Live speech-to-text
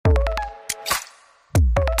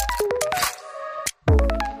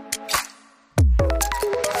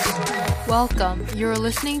Welcome. You're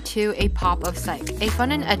listening to A Pop of Psych, a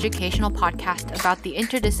fun and educational podcast about the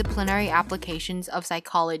interdisciplinary applications of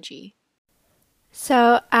psychology.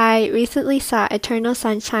 So, I recently saw Eternal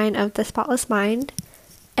Sunshine of the Spotless Mind.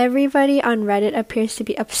 Everybody on Reddit appears to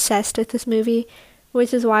be obsessed with this movie,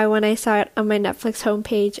 which is why when I saw it on my Netflix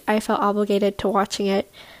homepage, I felt obligated to watching it.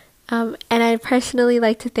 And I'd personally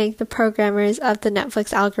like to thank the programmers of the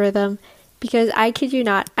Netflix algorithm, because I kid you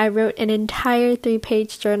not, I wrote an entire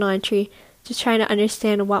 3-page journal entry just trying to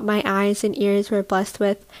understand what my eyes and ears were blessed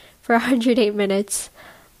with for 108 minutes.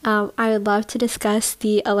 I would love to discuss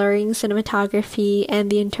the alluring cinematography and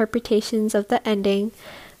the interpretations of the ending,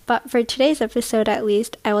 but for today's episode at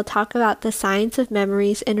least, I will talk about the science of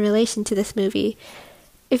memories in relation to this movie.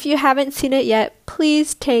 If you haven't seen it yet,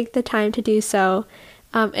 please take the time to do so.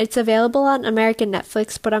 It's available on American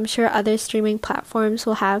Netflix, but I'm sure other streaming platforms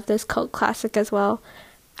will have this cult classic as well.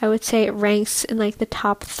 I would say it ranks in the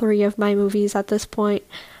top 3 of my movies at this point.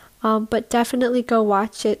 But definitely go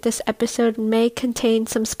watch it. This episode may contain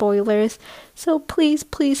some spoilers, so please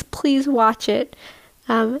watch it.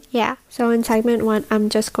 So in segment 1, I'm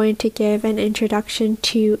just going to give an introduction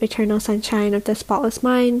to Eternal Sunshine of the Spotless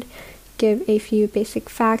Mind, give a few basic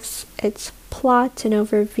facts, its plot, an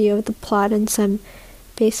overview of the plot, and some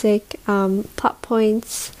basic plot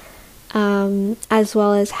points, as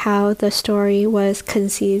well as how the story was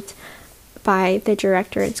conceived by the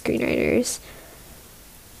director and screenwriters.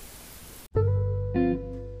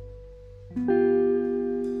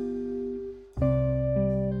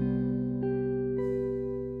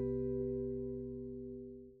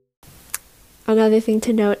 Another thing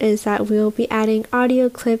to note is that we'll be adding audio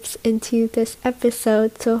clips into this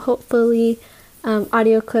episode, so hopefully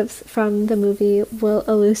audio clips from the movie will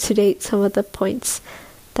elucidate some of the points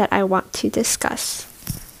that I want to discuss.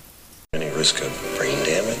 Any risk of brain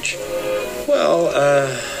damage? Well,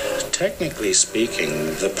 technically speaking,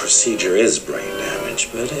 the procedure is brain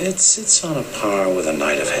damage, but it's on a par with a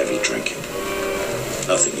night of heavy drinking.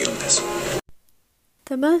 Nothing you'll miss.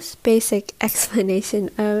 The most basic explanation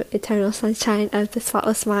of Eternal Sunshine of the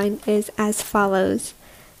Spotless Mind is as follows.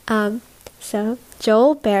 So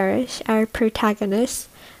Joel Barish, our protagonist,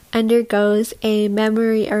 undergoes a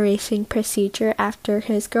memory erasing procedure after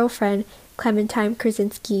his girlfriend, Clementine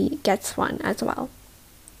Krasinski, gets one as well.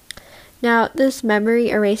 Now, this memory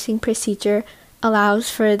erasing procedure allows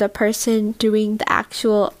for the person doing the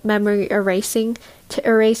actual memory erasing to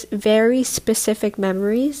erase very specific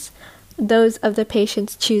memories, those of the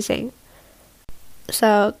patient's choosing.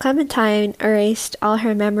 So Clementine erased all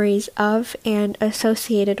her memories of and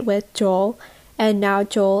associated with Joel, and now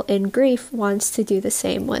Joel, in grief, wants to do the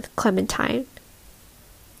same with Clementine.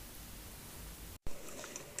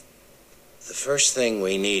 The first thing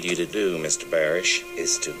we need you to do, Mr. Barish,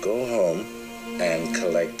 is to go home and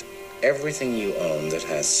collect everything you own that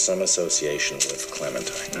has some association with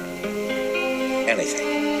Clementine. Anything.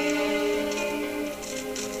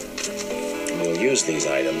 And we'll use these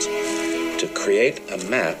items to create a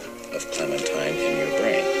map of Clementine in your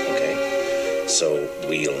brain, okay? So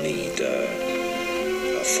we'll need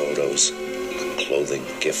photos, clothing,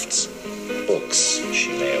 gifts, books she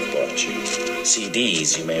may have bought you,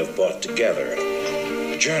 CDs you may have bought together,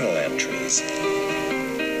 journal entries.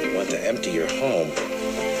 You want to empty your home,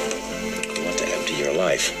 you want to empty your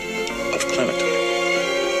life of Clementine.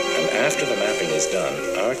 And after the mapping is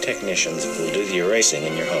done, our technicians will do the erasing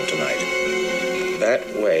in your home tonight. That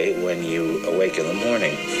way, when you awake in the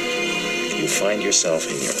morning, you find yourself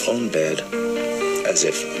in your own bed as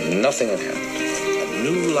if nothing had happened. A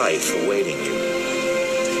new life awaiting you.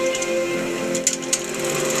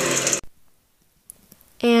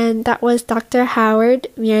 And that was Dr. Howard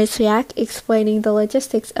Mierzwiak explaining the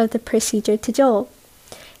logistics of the procedure to Joel.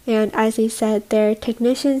 And as he said, their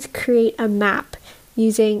technicians create a map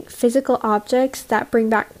using physical objects that bring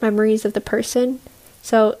back memories of the person.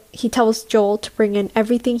 So he tells Joel to bring in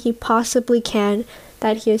everything he possibly can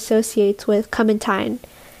that he associates with Clementine.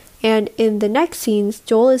 And in the next scenes,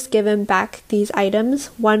 Joel is given back these items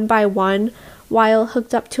one by one while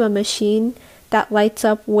hooked up to a machine that lights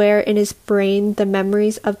up where in his brain the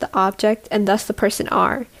memories of the object and thus the person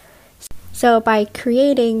are. So by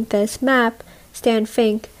creating this map, Stan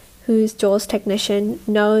Fink, who's Joel's technician,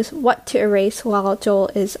 knows what to erase while Joel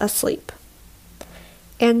is asleep.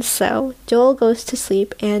 And so, Joel goes to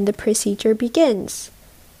sleep and the procedure begins.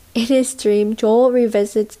 In his dream, Joel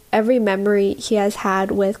revisits every memory he has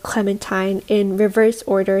had with Clementine in reverse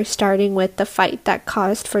order, starting with the fight that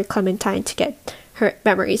caused for Clementine to get her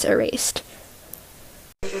memories erased.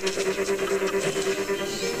 I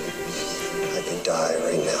could die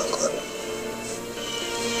right now, Clem.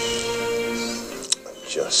 I'm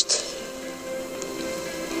just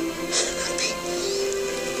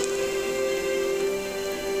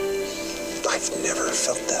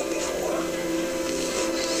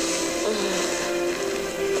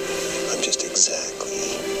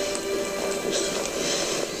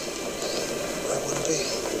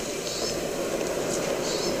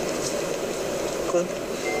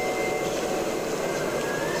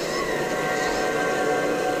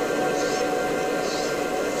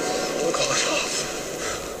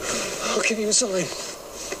can't even sign.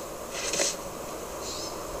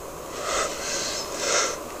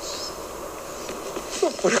 I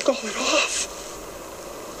want to call it off.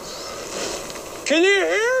 Can you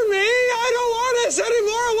hear me? I don't want this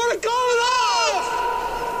anymore. I want to call it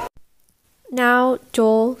off. Now,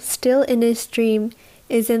 Joel, still in his dream,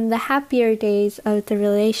 is in the happier days of the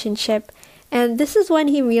relationship, and this is when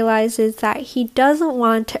he realizes that he doesn't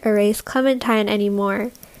want to erase Clementine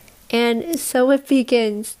anymore. And so it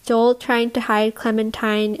begins, Joel trying to hide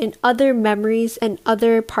Clementine in other memories and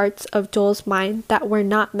other parts of Joel's mind that were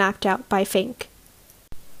not mapped out by Fink.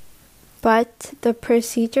 But the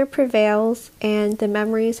procedure prevails, and the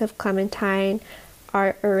memories of Clementine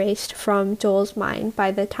are erased from Joel's mind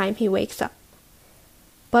by the time he wakes up.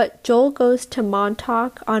 But Joel goes to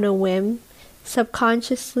Montauk on a whim,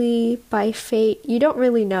 subconsciously, by fate, you don't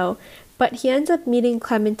really know, but he ends up meeting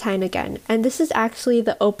Clementine again, and this is actually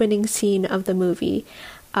the opening scene of the movie.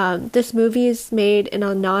 This movie is made in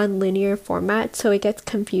a non-linear format, so it gets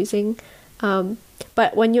confusing,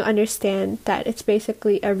 but when you understand that it's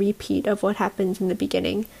basically a repeat of what happens in the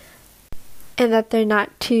beginning, and that they're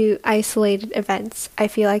not two isolated events, I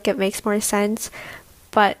feel like it makes more sense.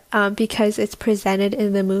 But because it's presented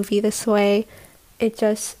in the movie this way, it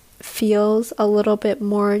just feels a little bit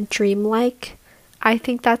more dreamlike. I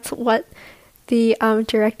think that's what the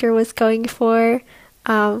director was going for.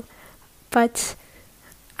 But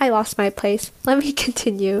I lost my place. Let me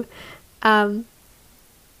continue. Oh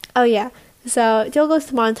yeah. So Joel goes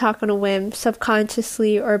to Montauk on a whim,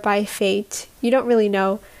 subconsciously or by fate. You don't really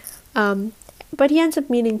know. But he ends up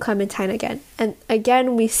meeting Clementine again. And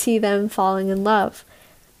again, we see them falling in love.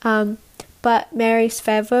 But Mary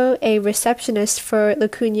Svevo, a receptionist for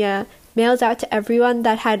Lacuna, mails out to everyone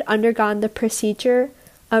that had undergone the procedure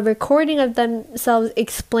a recording of themselves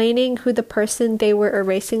explaining who the person they were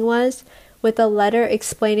erasing was, with a letter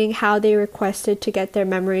explaining how they requested to get their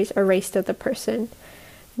memories erased of the person,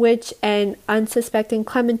 which an unsuspecting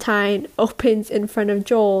Clementine opens in front of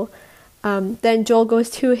Joel. Then Joel goes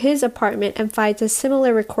to his apartment and finds a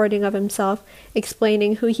similar recording of himself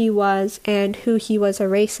explaining who he was and who he was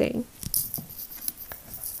erasing.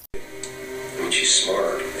 I mean, she's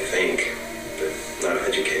smart, I think, but not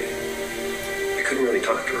educated. I couldn't really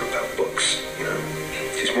talk to her about books, you know.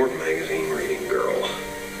 She's more of a magazine-reading girl.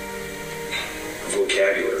 Her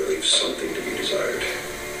vocabulary leaves something to be desired.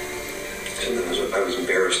 Sometimes I was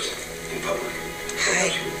embarrassed in public. How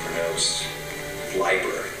she would pronounce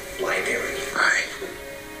library. Library. Right.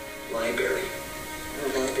 Library.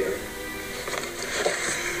 Library.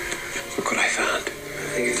 Look what I found.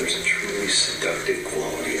 I think if there's a truly seductive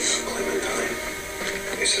quality about Clementine,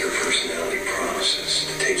 it's that her personality promises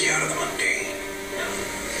to take you out of the mundane. You know,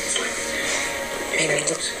 it's like Maybe you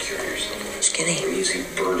can't secure yourself. Skinny. An easy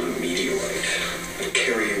burning meteorite. It'll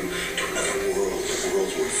carry you to another world, a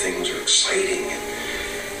world where things are exciting.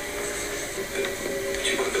 But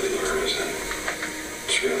you what Billy learn is that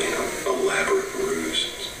it's really an elaborate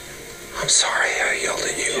ruse. I'm sorry I yelled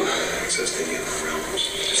at you. Access to the other realms.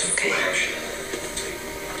 Just okay. flashy.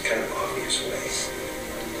 Kind of obvious way.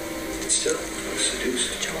 But still, I was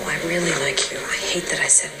seduced. Joel, I really like you. I hate that I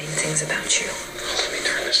said mean things about you. Let me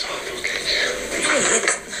turn this off, okay? Hey,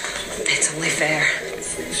 it's only fair.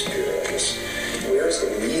 Free spirit, I guess. Where's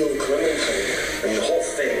the real Clementine? I mean, the whole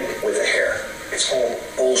thing with the hair. It's all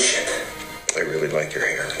bullshit. I really like your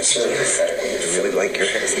hair. It's so pathetic. I really like your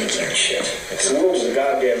hair. Thank you. Shit. The world's a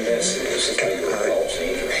goddamn mess. It's kind of all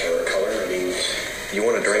change your hair color. I mean, You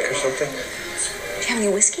want a drink or something? Do you have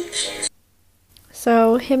any whiskey?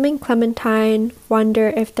 So him and Clementine wonder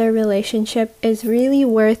if their relationship is really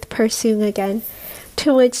worth pursuing again,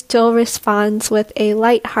 to which Joel responds with a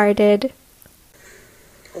light-hearted,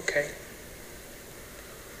 Okay.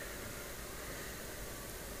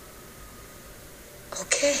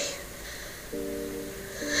 Okay.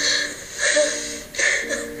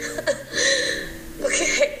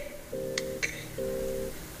 Okay.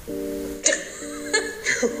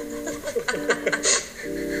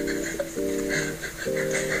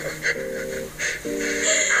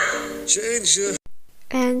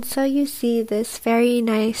 And so you see this very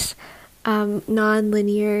nice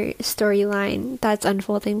non-linear storyline that's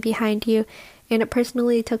unfolding behind you, and it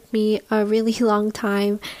personally took me a really long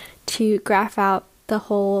time to graph out the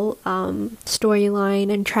whole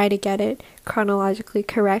storyline and try to get it chronologically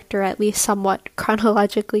correct, or at least somewhat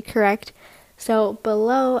chronologically correct. So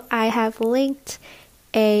below I have linked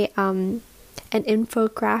a an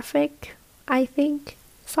infographic, I think,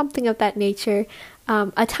 something of that nature.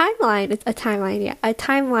 A timeline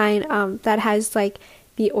that has like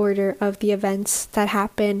the order of the events that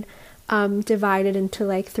happen, divided into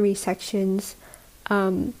like 3 sections.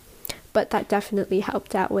 but that definitely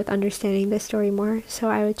helped out with understanding the story more, so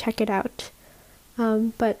I would check it out.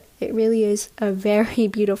 But it really is a very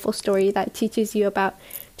beautiful story that teaches you about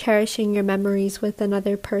cherishing your memories with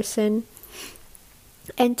another person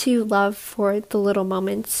and to love for the little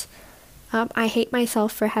moments. I hate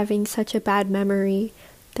myself for having such a bad memory.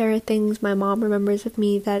 There are things my mom remembers of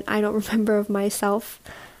me that I don't remember of myself.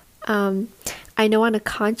 I know on a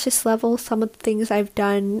conscious level some of the things I've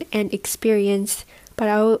done and experienced,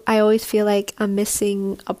 but I always feel like I'm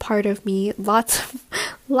missing a part of me,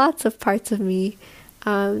 lots of parts of me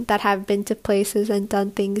that have been to places and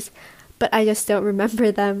done things, but I just don't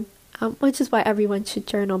remember them, which is why everyone should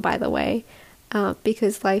journal, by the way,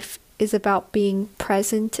 because life is about being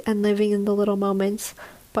present and living in the little moments,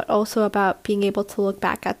 but also about being able to look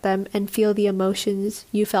back at them and feel the emotions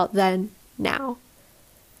you felt then, now.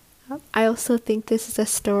 I also think this is a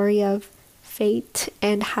story of fate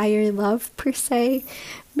and higher love, per se.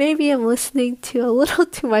 Maybe I'm listening to a little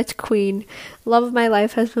too much Queen. Love of My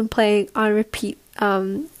Life has been playing on repeat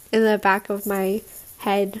in the back of my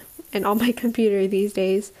head and on my computer these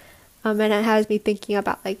days. And it has me thinking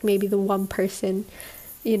about like maybe the one person,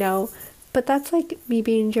 but that's like me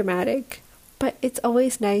being dramatic. But it's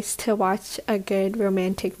always nice to watch a good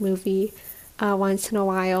romantic movie once in a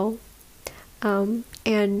while.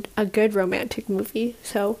 And a good romantic movie.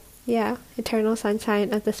 So yeah, Eternal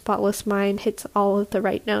Sunshine of the Spotless Mind hits all of the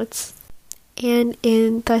right notes. And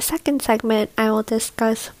in the second segment, I will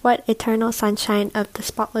discuss what Eternal Sunshine of the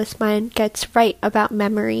Spotless Mind gets right about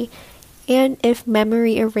memory, and if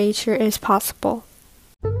memory erasure is possible.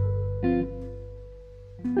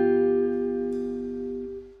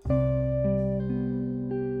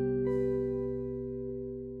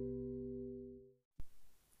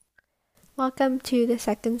 Welcome to the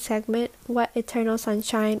second segment, what Eternal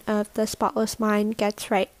Sunshine of the Spotless Mind gets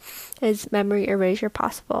right. Is memory erasure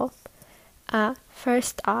possible?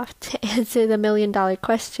 First off, to answer the million-dollar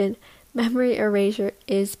question, memory erasure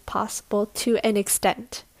is possible to an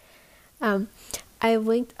extent. I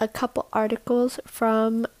linked a couple articles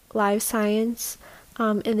from Live Science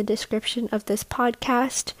in the description of this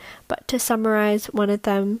podcast, but to summarize one of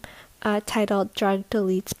them titled Drug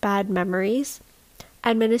Deletes Bad Memories.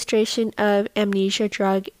 Administration of amnesia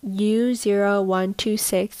drug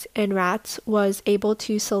U0126 in rats was able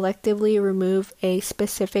to selectively remove a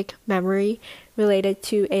specific memory related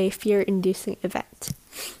to a fear-inducing event.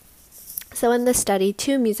 So in the study,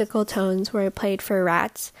 2 musical tones were played for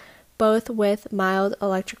rats, both with mild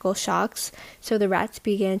electrical shocks, so the rats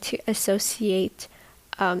began to associate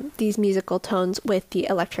these musical tones with the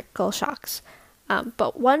electrical shocks.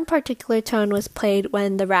 But one particular tone was played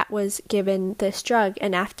when the rat was given this drug,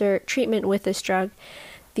 and after treatment with this drug,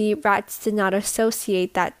 the rats did not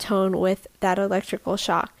associate that tone with that electrical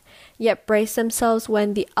shock, yet braced themselves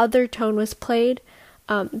when the other tone was played,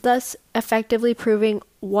 thus effectively proving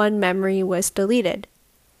one memory was deleted.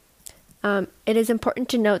 It is important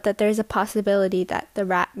to note that there is a possibility that the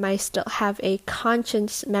rat might still have a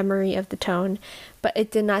conscious memory of the tone, but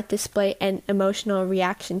it did not display an emotional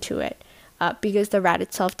reaction to it. Because the rat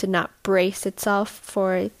itself did not brace itself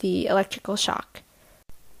for the electrical shock.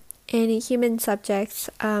 In human subjects,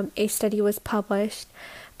 a study was published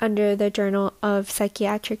under the Journal of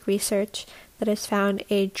Psychiatric Research that has found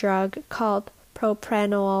a drug called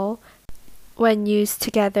propranolol, when used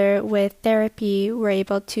together with therapy, were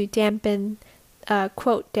able to dampen,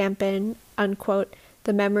 unquote, the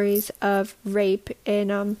memories of rape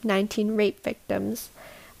in 19 rape victims.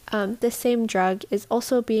 The same drug is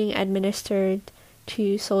also being administered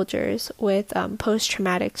to soldiers with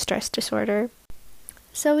post-traumatic stress disorder.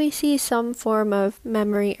 So we see some form of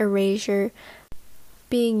memory erasure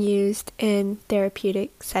being used in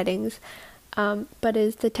therapeutic settings, but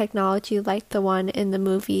is the technology like the one in the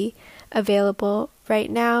movie available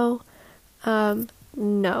right now?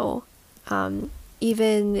 No.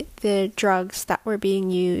 Even the drugs that were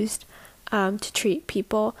being used to treat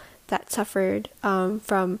people that suffered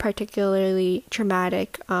from particularly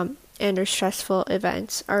traumatic and or stressful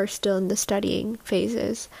events are still in the studying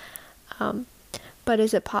phases. But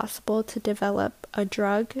is it possible to develop a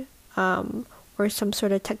drug or some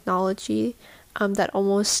sort of technology that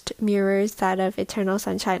almost mirrors that of Eternal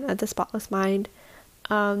Sunshine of the Spotless Mind?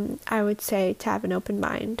 I would say to have an open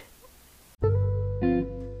mind.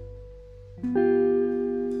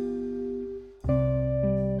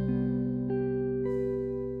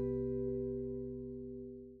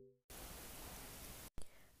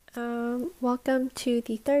 Welcome to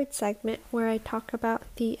the third segment where I talk about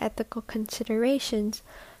the ethical considerations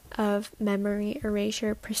of memory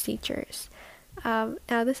erasure procedures. Now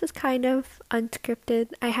this is kind of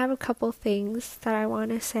unscripted. I have a couple things that I want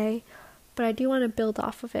to say, but I do want to build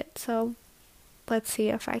off of it, so let's see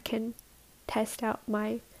if I can test out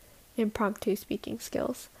my impromptu speaking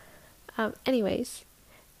skills. Anyways,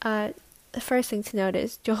 the first thing to note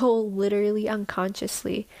is Joel literally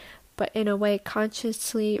unconsciously, but in a way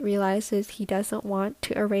consciously realizes he doesn't want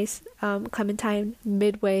to erase Clementine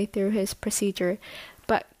midway through his procedure,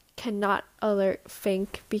 but cannot alert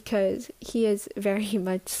Fink because he is very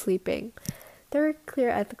much sleeping. There are clear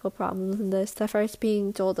ethical problems in this, the first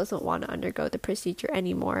being Joel doesn't want to undergo the procedure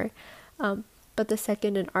anymore, but the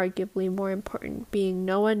second and arguably more important being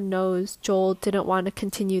no one knows Joel didn't want to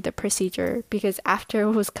continue the procedure because after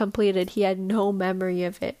it was completed he had no memory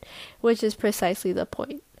of it, which is precisely the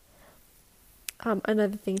point.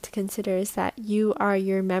 Another thing to consider is that you are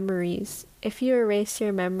your memories. If you erase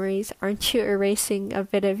your memories, aren't you erasing a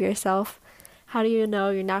bit of yourself? How do you know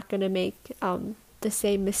you're not going to make the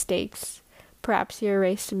same mistakes? Perhaps you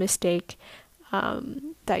erased a mistake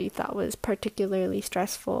that you thought was particularly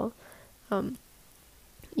stressful.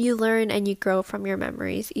 You learn and you grow from your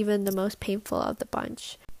memories, even the most painful of the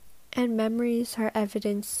bunch. And memories are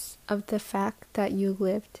evidence of the fact that you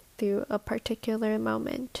lived through a particular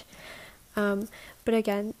moment. But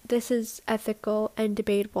again, this is ethical and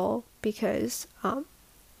debatable because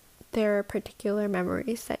there are particular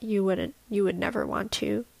memories that you would never want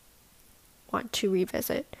to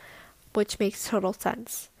revisit, which makes total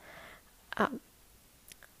sense.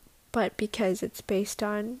 But because it's based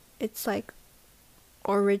on, it's like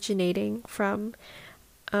originating from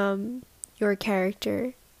your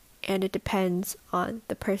character, and it depends on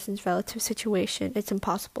the person's relative situation, it's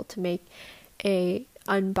impossible to make a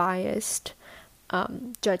unbiased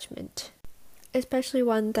judgment, especially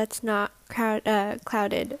one that's not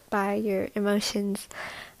clouded by your emotions,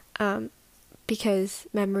 because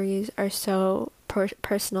memories are so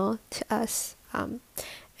personal to us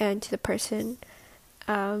and to the person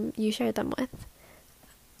you share them with.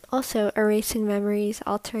 Also, erasing memories,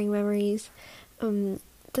 altering memories,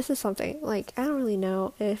 this is something, like, I don't really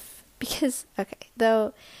know if, because, okay,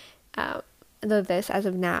 though this, as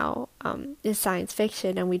of now, is science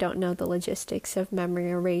fiction and we don't know the logistics of memory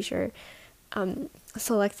erasure,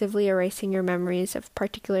 selectively erasing your memories of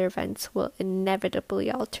particular events will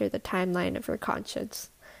inevitably alter the timeline of your conscience.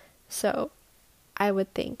 So, I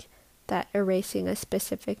would think that erasing a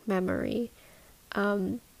specific memory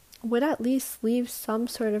would at least leave some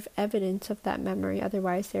sort of evidence of that memory,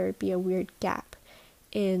 otherwise there would be a weird gap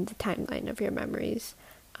in the timeline of your memories,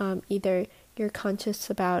 either you're conscious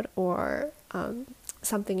about or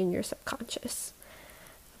something in your subconscious.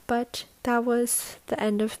 But that was the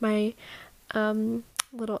end of my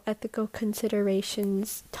little ethical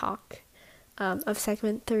considerations talk of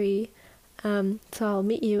segment 3. So I'll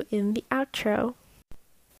meet you in the outro.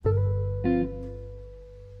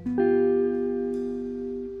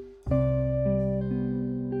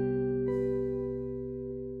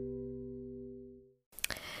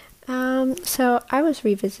 So I was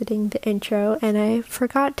revisiting the intro and I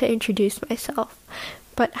forgot to introduce myself.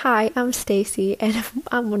 But hi, I'm Stacy and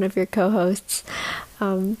I'm one of your co-hosts.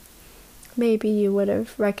 Maybe you would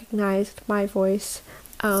have recognized my voice,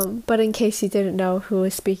 but in case you didn't know who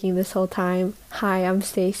was speaking this whole time, hi, I'm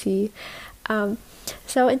Stacy.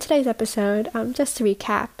 So in today's episode, just to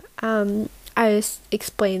recap, I just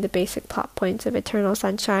explained the basic plot points of Eternal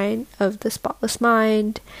Sunshine of the Spotless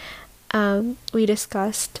Mind. We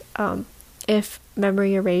discussed if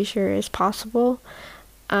memory erasure is possible,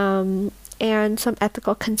 and some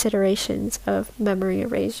ethical considerations of memory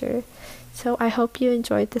erasure. So I hope you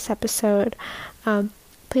enjoyed this episode.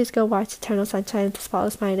 Please go watch Eternal Sunshine of the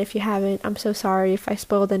Spotless Mind if you haven't. I'm so sorry if I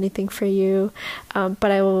spoiled anything for you,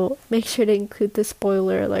 but I will make sure to include the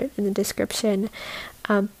spoiler alert in the description.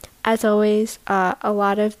 As always, a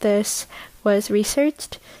lot of this was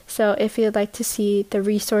researched, so if you'd like to see the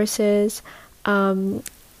resources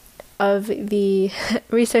of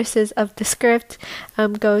the script,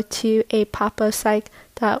 go to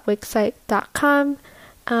apopopsych.wixsite.com,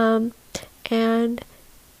 and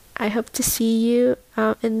I hope to see you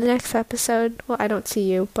in the next episode. Well, I don't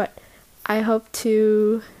see you, but I don't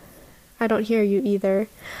hear you either.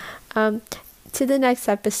 To the next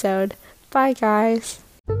episode. Bye, guys.